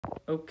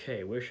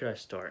Okay, where should I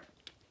start?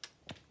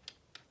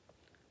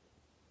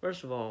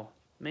 First of all,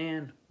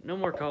 man, no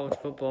more college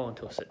football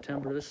until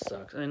September. This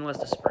sucks. Unless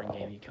the spring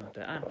game, you count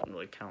that. I don't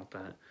really count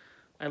that.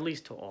 At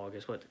least till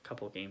August. What, a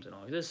couple of games in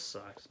August. This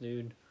sucks,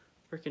 dude.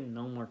 Freaking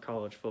no more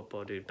college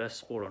football, dude. Best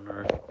sport on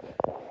earth,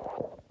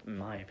 in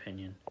my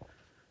opinion.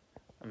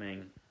 I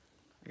mean,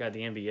 I got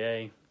the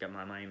NBA, got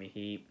my Miami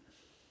Heat.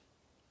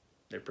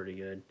 They're pretty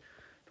good,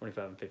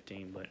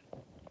 25-15. But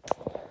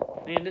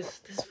man, man,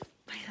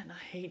 I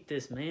hate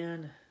this,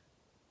 man.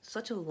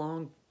 Such a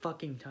long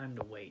fucking time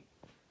to wait.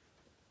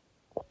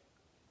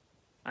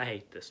 I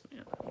hate this,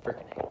 man. I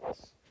freaking hate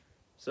this.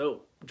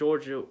 So,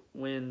 Georgia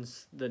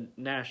wins the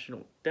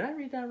national... Did I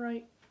read that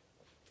right?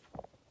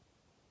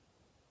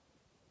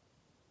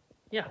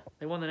 Yeah,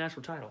 they won the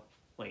national title.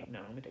 Wait, no,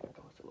 let me take a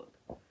closer look.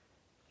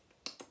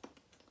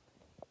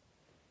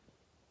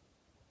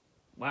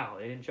 Wow,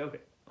 they didn't choke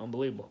it.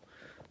 Unbelievable.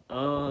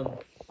 No,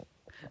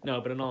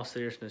 but in all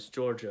seriousness,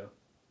 Georgia,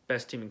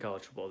 best team in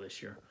college football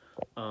this year.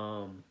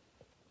 And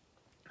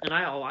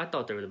I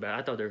thought they were the best.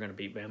 I thought they were going to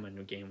beat Bama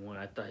in game one.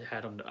 I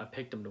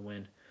picked them to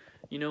win.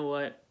 You know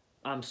what?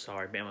 I'm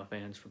sorry, Bama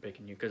fans, for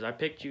picking you, because I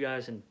picked you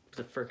guys in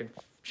the freaking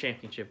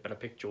championship, but I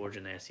picked Georgia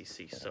in the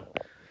SEC. So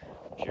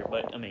sure,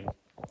 but I mean,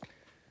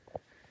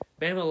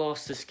 Bama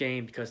lost this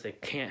game because they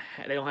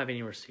don't have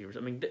any receivers. I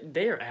mean,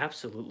 they are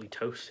absolutely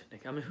toasted.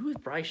 I mean, who is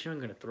Bryce Young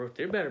going to throw?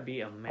 There better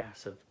be a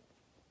massive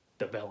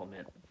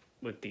development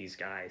with these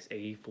guys.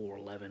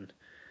 84-11.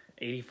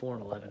 IG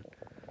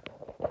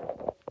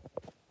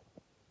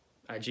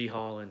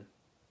Hall and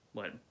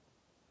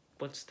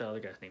what's the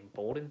other guy's name?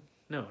 Bolden?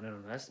 No,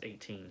 that's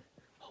 18.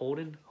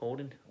 Holden, I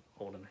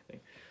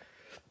think.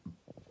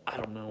 I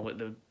don't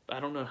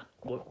know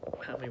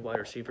how many wide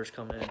receivers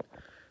come in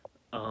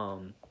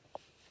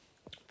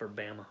for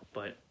Bama,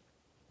 but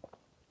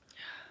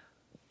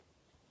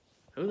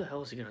who the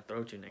hell is he gonna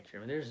throw to next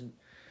year? I mean,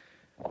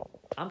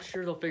 I'm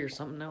sure they'll figure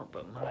something out,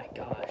 but my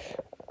gosh.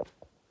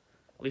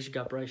 At least you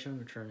got Bryce Young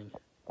returning.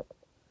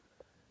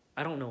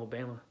 I don't know what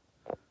Bama's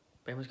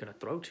going to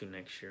throw to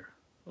next year.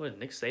 What,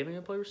 Nick Saban going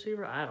to play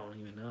receiver? I don't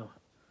even know.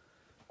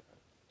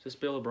 Is this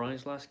Bill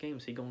O'Brien's last game?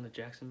 Is he going to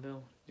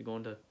Jacksonville? Is he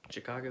going to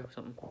Chicago?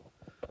 Something?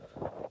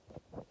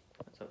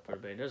 That's up for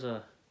debate. There's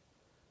a...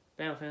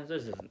 Bama fans,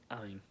 this isn't...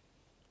 I mean,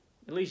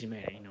 at least you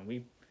made it. You know,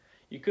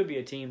 you could be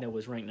a team that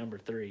was ranked number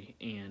 3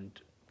 and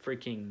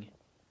freaking...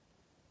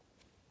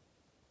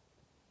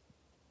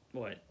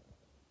 What?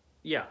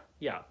 Yeah.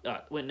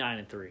 Went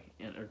 9-3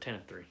 or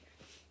 10-3.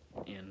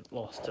 And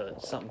lost to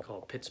something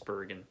called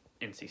Pittsburgh and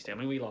NC State. I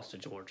mean, we lost to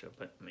Georgia,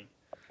 but I mean,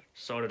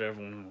 so did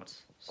everyone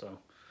else. So,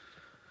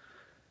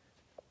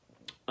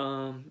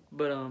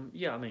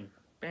 yeah. I mean,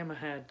 Bama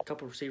had a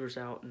couple receivers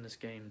out in this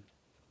game.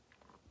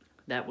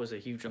 That was a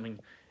huge. I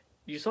mean,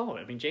 you saw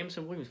it. I mean,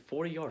 Jameson Williams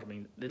 40 yards. I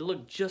mean, it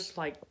looked just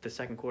like the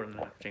second quarter of the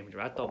national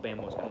championship. I thought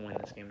Bama was going to win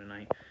this game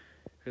tonight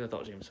because I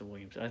thought Jameson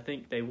Williams. I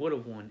think they would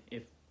have won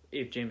if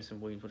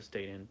Jameson Williams would have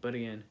stayed in. But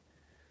again,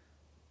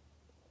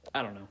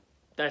 I don't know.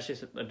 That's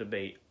just a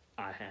debate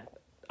I had.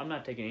 I'm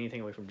not taking anything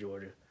away from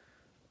Georgia.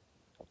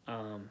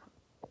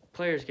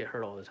 Players get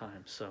hurt all the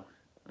time, so,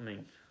 I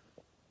mean,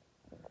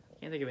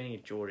 can't think of any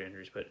Georgia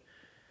injuries, but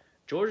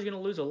Georgia's going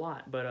to lose a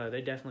lot, but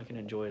they definitely can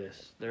enjoy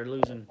this. They're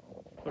losing,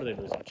 what are they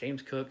losing?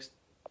 James Cook,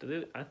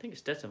 I think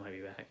Stetson might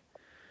be back.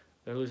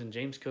 They're losing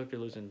James Cook, they're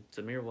losing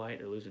Zamir White,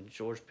 they're losing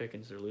George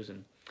Pickens, they're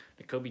losing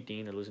Nakobe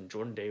Dean, they're losing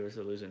Jordan Davis,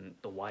 they're losing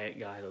the Wyatt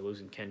guy, they're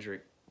losing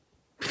Kendrick.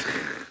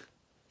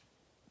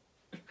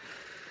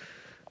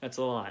 That's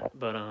a lot,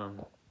 but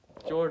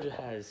Georgia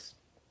has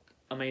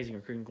amazing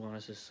recruiting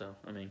classes, so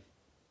I mean,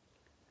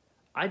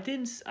 I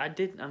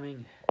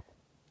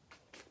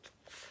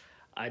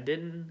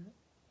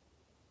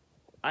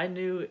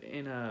knew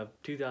in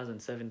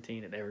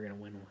 2017 that they were gonna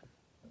win one.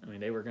 I mean,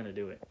 they were gonna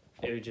do it.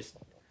 It was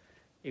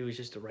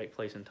just the right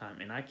place and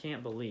time, and I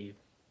can't believe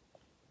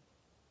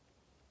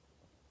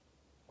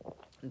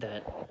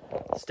that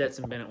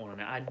Stetson Bennett won on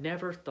it. I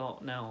never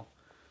thought. Now,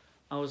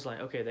 I was like,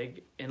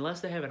 okay,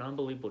 unless they have an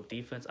unbelievable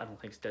defense, I don't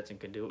think Stetson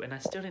can do it. And I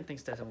still didn't think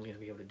Stetson was going to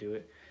be able to do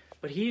it.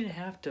 But he didn't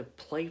have to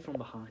play from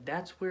behind.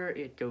 That's where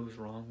it goes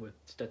wrong with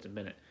Stetson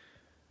Bennett.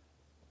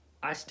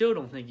 I still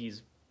don't think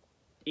he's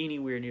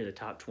anywhere near the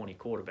top 20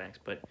 quarterbacks,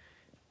 but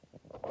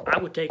I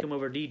would take him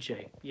over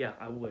DJ. Yeah,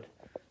 I would.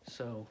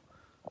 So,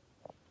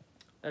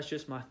 that's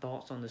just my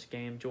thoughts on this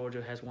game.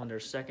 Georgia has won their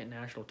second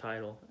national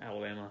title.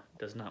 Alabama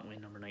does not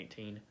win number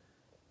 19.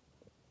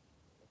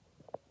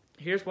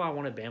 Here's why I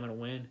wanted Bama to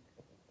win.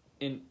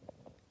 And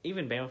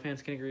even Bama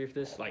fans can agree with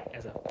this, like,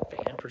 as a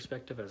fan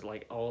perspective, as,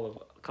 like, all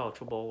of college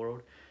football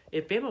world.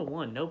 If Bama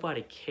won,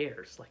 nobody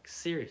cares. Like,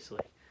 seriously.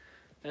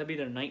 That'd be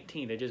their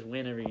 19th. They just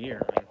win every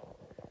year. I mean,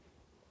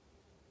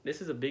 this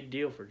is a big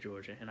deal for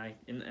Georgia. And I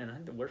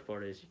think the worst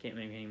part is you can't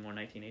make any more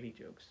 1980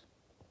 jokes.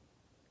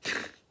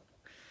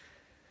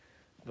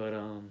 But,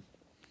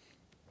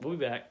 we'll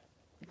be back.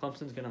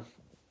 Clemson's going to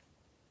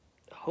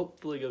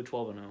hopefully go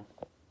 12-0 and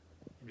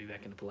be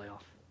back in the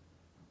playoff.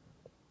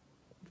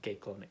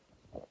 Kate Klonick.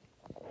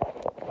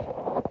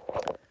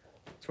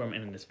 That's where I'm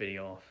ending this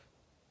video off.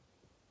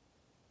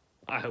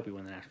 I hope we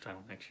win the national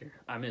title next year.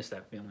 I miss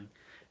that feeling.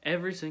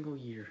 Every single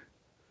year.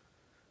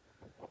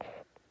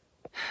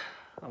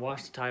 I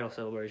watched the title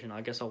celebration.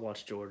 I guess I'll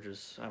watch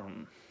Georgia's. I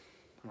don't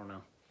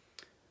know.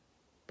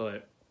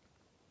 But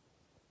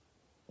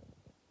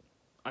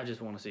I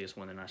just want to see us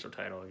win the national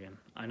title again.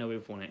 I know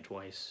we've won it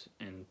twice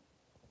in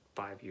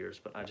 5 years,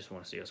 but I just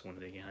want to see us win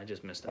it again. I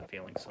just miss that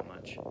feeling so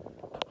much.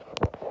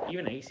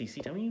 Even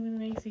ACC,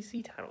 even an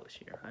ACC title this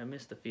year. I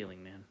miss the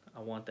feeling, man. I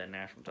want that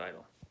national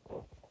title.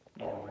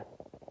 Anyway,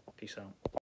 peace out.